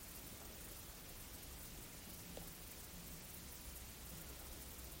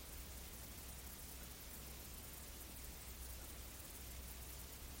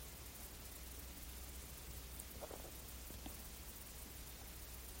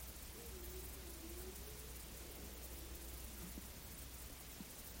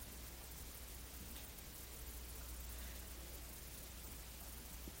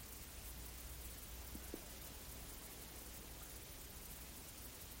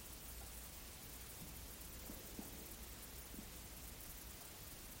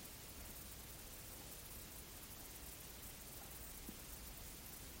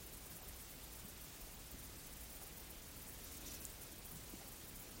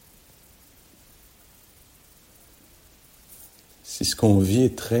 Si ce qu'on vit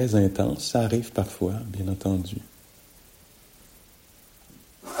est très intense, ça arrive parfois, bien entendu.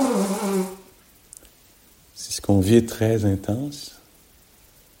 Si ce qu'on vit est très intense,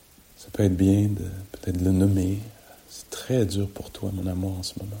 ça peut être bien de peut-être le nommer. C'est très dur pour toi, mon amour, en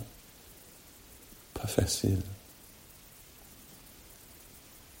ce moment. Pas facile.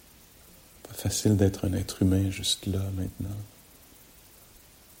 Pas facile d'être un être humain juste là, maintenant.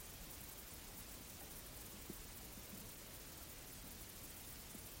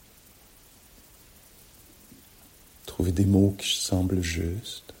 Trouver des mots qui semblent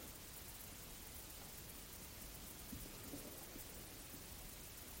justes.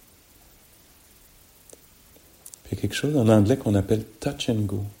 Puis il y a quelque chose en anglais qu'on appelle touch and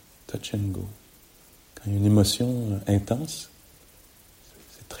go. Touch and go. Quand il y a une émotion intense,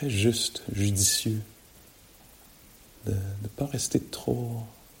 c'est très juste, judicieux de ne pas rester trop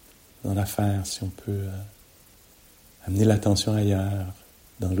dans l'affaire, si on peut amener l'attention ailleurs,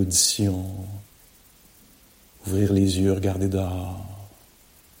 dans l'audition, Ouvrir les yeux, regarder dehors.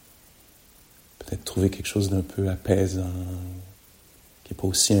 Peut-être trouver quelque chose d'un peu apaisant, qui n'est pas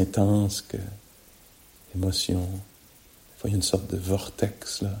aussi intense que l'émotion. Des fois, il y a une sorte de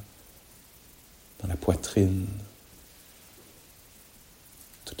vortex là, dans la poitrine.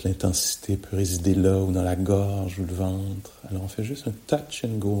 Toute l'intensité peut résider là, ou dans la gorge, ou le ventre. Alors on fait juste un touch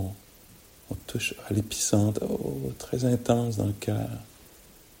and go. On touche à l'épicentre, très intense dans le cœur.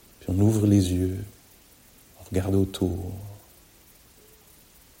 Puis on ouvre les yeux, on regarde autour.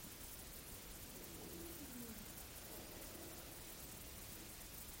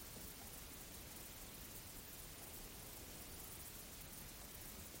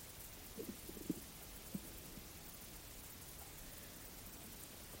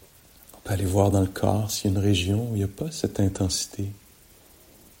 On peut aller voir dans le corps s'il y a une région où il n'y a pas cette intensité.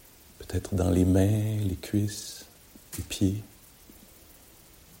 Peut-être dans les mains, les cuisses, les pieds.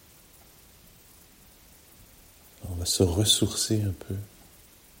 On va se ressourcer un peu.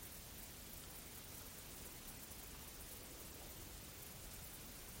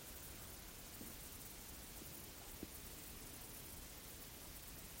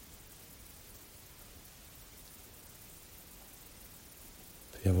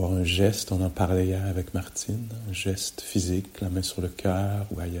 Il peut y avoir un geste, on en parlait hier avec Martine, un geste physique, la main sur le cœur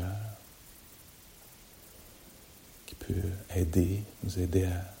ou ailleurs, qui peut nous aider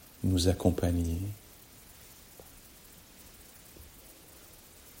à nous accompagner.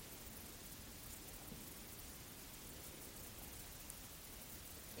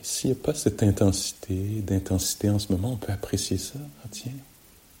 Et s'il n'y a pas cette d'intensité en ce moment, on peut apprécier ça. Ah, tiens,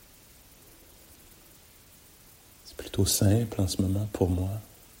 c'est plutôt simple en ce moment pour moi.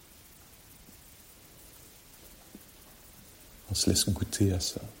 On se laisse goûter à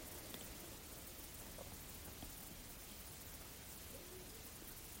ça.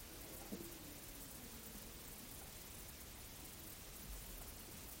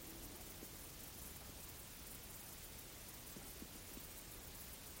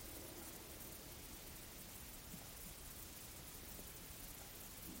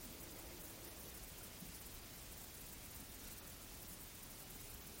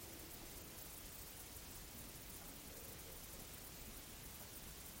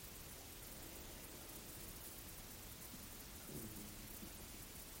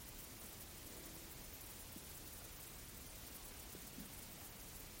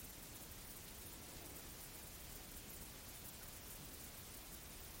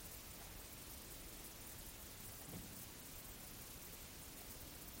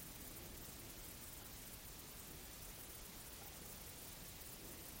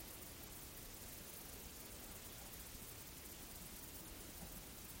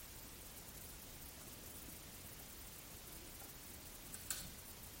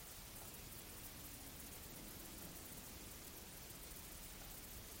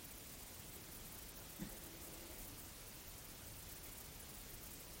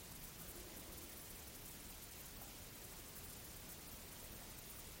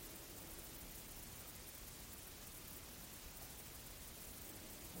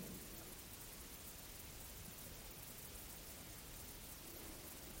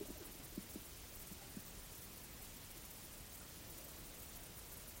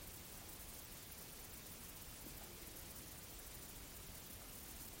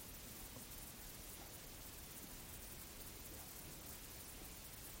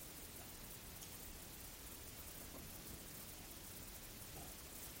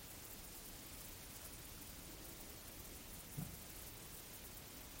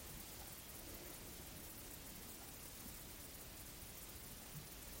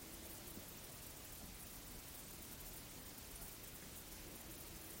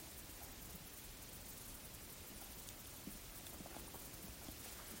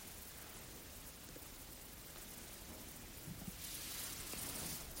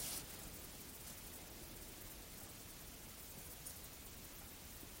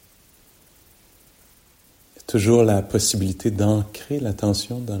 Toujours la possibilité d'ancrer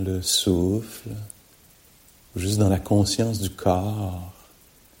l'attention dans le souffle, ou juste dans la conscience du corps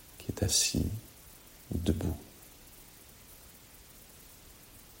qui est assis ou debout,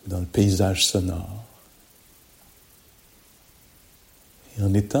 ou dans le paysage sonore. Et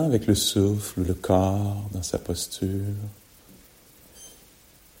en étant avec le souffle, le corps dans sa posture,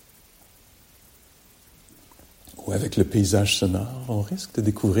 ou avec le paysage sonore, on risque de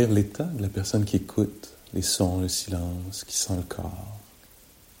découvrir l'état de la personne qui écoute les sons, le silence, qui sent le corps,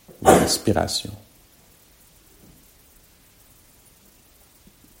 la respiration.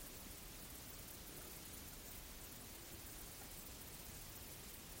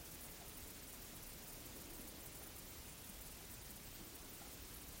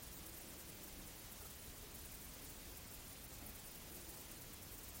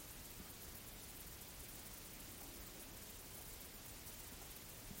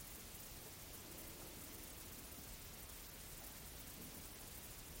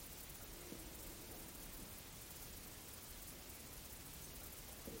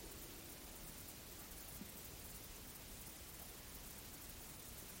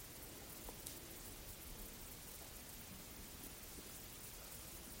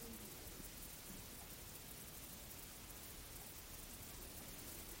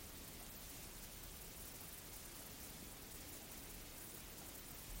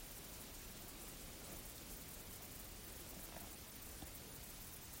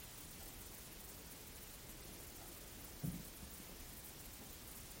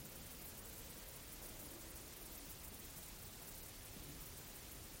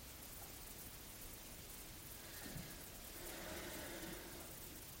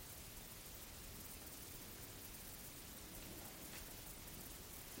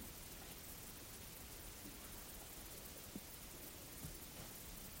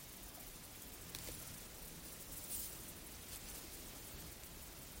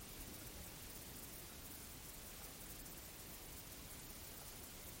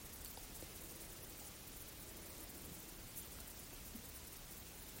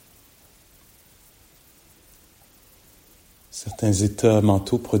 Certains états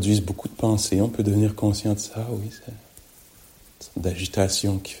mentaux produisent beaucoup de pensées. On peut devenir conscient de ça, oui. C'est une sorte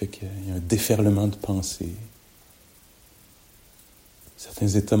d'agitation qui fait qu'il y a un déferlement de pensées. Certains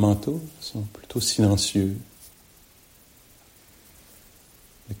états mentaux sont plutôt silencieux.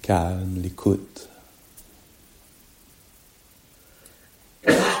 Le calme, l'écoute.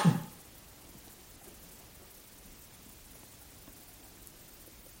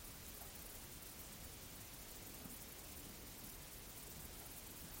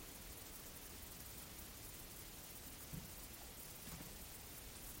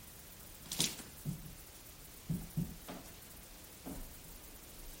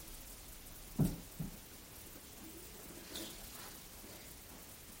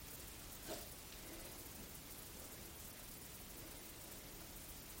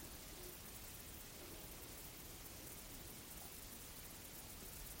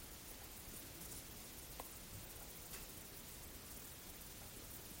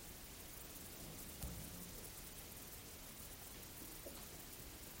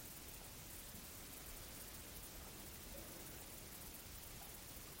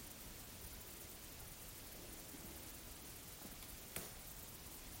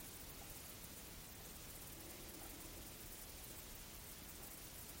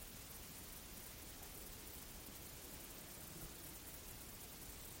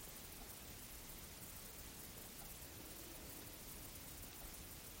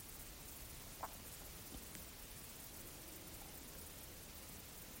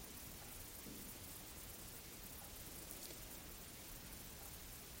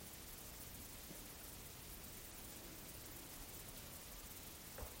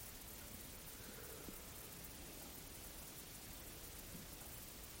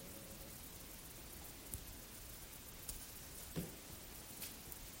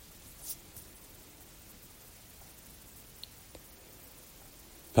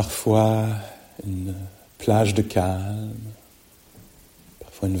 Parfois, une plage de calme,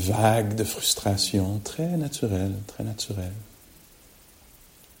 parfois une vague de frustration, très naturelle, très naturelle.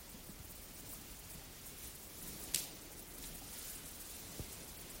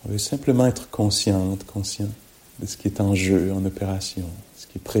 On veut simplement être conscient de ce qui est en jeu, en opération, ce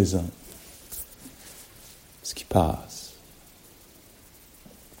qui est présent, ce qui passe.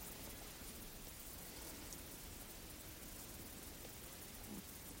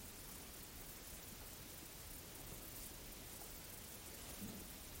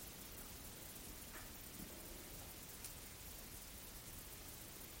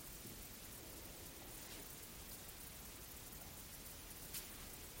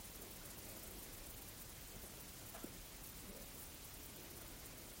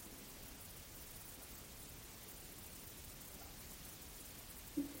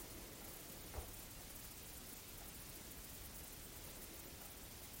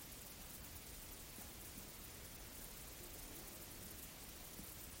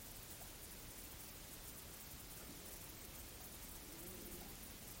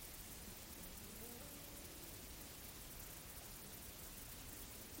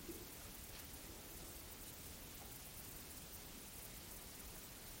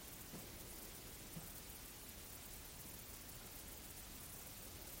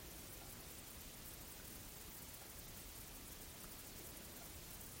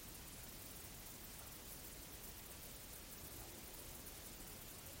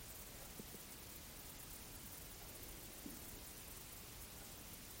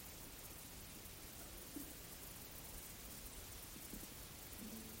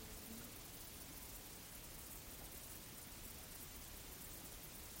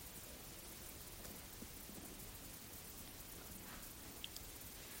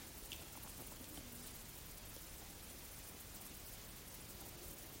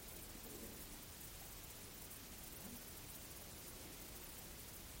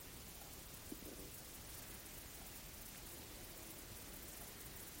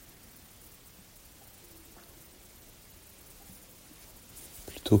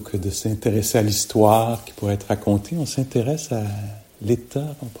 Plutôt que de s'intéresser à l'histoire qui pourrait être racontée, on s'intéresse à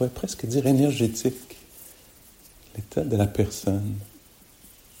l'état, on pourrait presque dire énergétique, l'état de la personne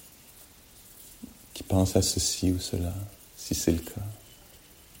qui pense à ceci ou cela, si c'est le cas,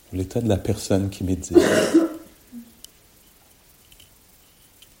 ou l'état de la personne qui médite. On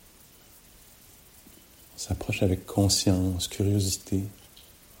s'approche avec conscience, curiosité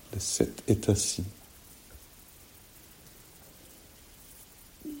de cet état-ci.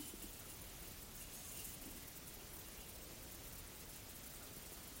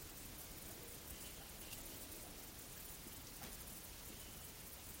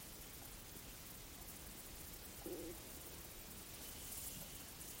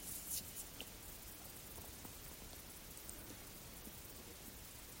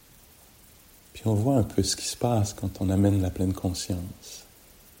 Puis on voit un peu ce qui se passe quand on amène la pleine conscience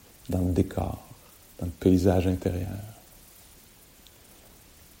dans le décor, dans le paysage intérieur.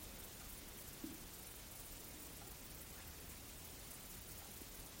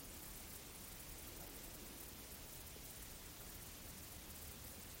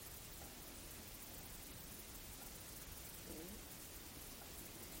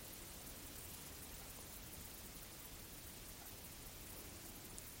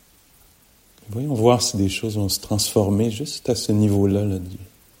 Voyons voir si des choses vont se transformer juste à ce niveau-là, là, du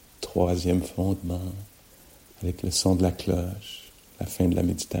troisième fondement, avec le son de la cloche, la fin de la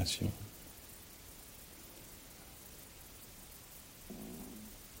méditation.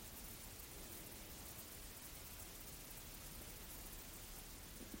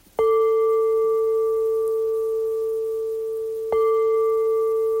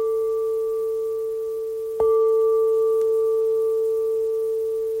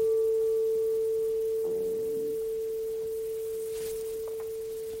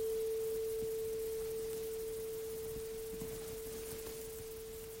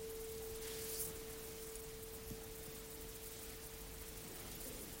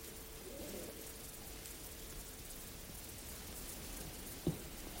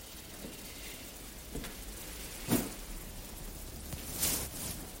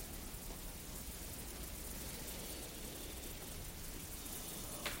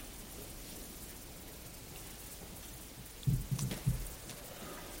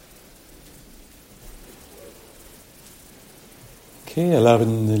 OK, alors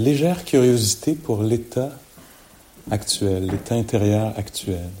une légère curiosité pour l'état actuel, l'état intérieur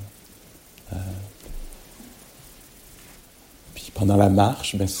actuel. Puis pendant la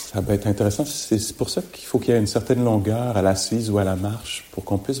marche, ça va être intéressant. C'est pour ça qu'il faut qu'il y ait une certaine longueur à l'assise ou à la marche pour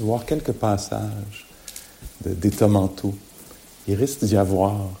qu'on puisse voir quelques passages d'états mentaux. Il risque d'y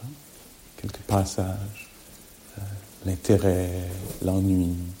avoir quelques passages. L'intérêt,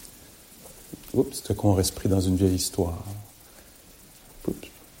 l'ennui. Oups, tout à coup on reste pris dans une vieille histoire. Oups,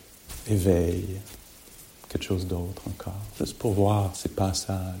 éveil, quelque chose d'autre encore. Juste pour voir ces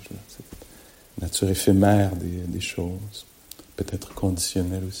passages, là, cette nature éphémère des choses. Peut-être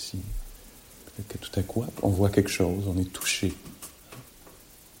conditionnelle aussi. Peut-être que tout à coup, on voit quelque chose, on est touché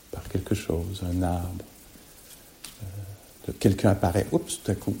par quelque chose, un arbre. Quelqu'un apparaît, oups,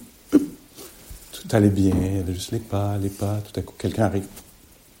 tout à coup, tout allait bien, il y avait juste les pas, tout à coup, quelqu'un arrive.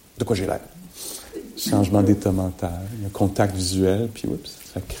 De quoi j'ai l'air? Changement d'état mental, un contact visuel, puis oups,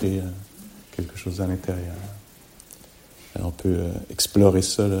 ça crée quelque chose à l'intérieur. Alors, on peut explorer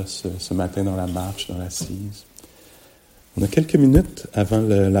ça là, ce matin dans la marche, dans l'assise. On a quelques minutes avant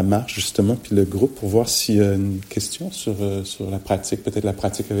la marche, justement, puis le groupe, pour voir s'il y a une question sur la pratique, peut-être la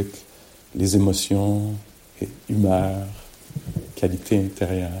pratique avec les émotions, et humeur, qualité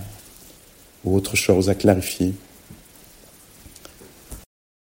intérieure, ou autre chose à clarifier.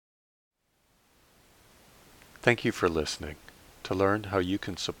 Thank you for listening. To learn how you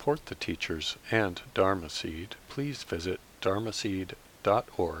can support the teachers and Dharma Seed, please visit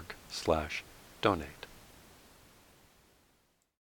dharmaseed.org/donate.